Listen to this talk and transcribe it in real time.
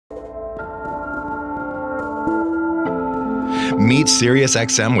Meet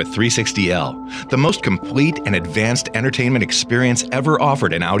SiriusXM with 360L, the most complete and advanced entertainment experience ever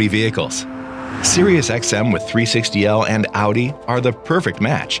offered in Audi vehicles. SiriusXM with 360L and Audi are the perfect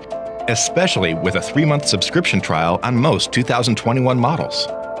match, especially with a 3-month subscription trial on most 2021 models.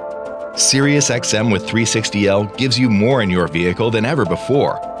 SiriusXM with 360L gives you more in your vehicle than ever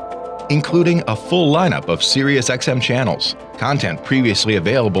before, including a full lineup of SiriusXM channels, content previously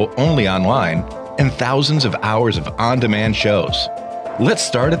available only online, and thousands of hours of on-demand shows. Let's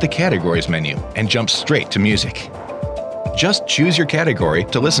start at the categories menu and jump straight to music. Just choose your category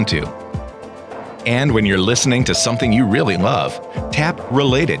to listen to. And when you're listening to something you really love, tap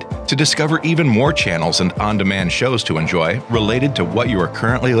Related to discover even more channels and on-demand shows to enjoy related to what you are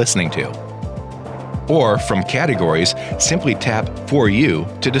currently listening to. Or from Categories, simply tap For You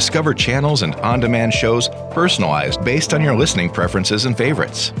to discover channels and on-demand shows personalized based on your listening preferences and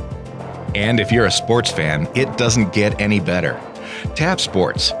favorites. And if you're a sports fan, it doesn't get any better. Tap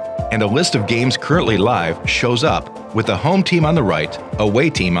Sports, and a list of games currently live shows up with the home team on the right, away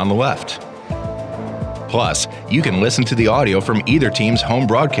team on the left. Plus, you can listen to the audio from either team's home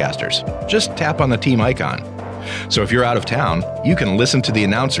broadcasters. Just tap on the team icon. So if you're out of town, you can listen to the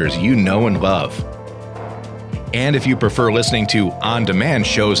announcers you know and love. And if you prefer listening to on-demand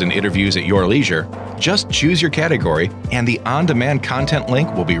shows and interviews at your leisure, just choose your category and the on-demand content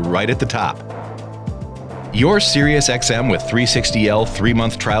link will be right at the top. Your SiriusXM with 360L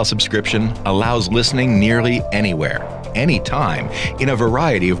 3-month trial subscription allows listening nearly anywhere, anytime, in a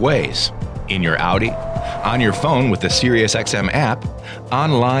variety of ways. In your Audi, on your phone with the SiriusXM app,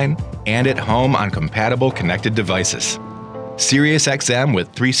 online, and at home on compatible connected devices. SiriusXM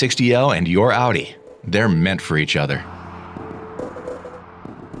with 360L and your Audi. They're meant for each other.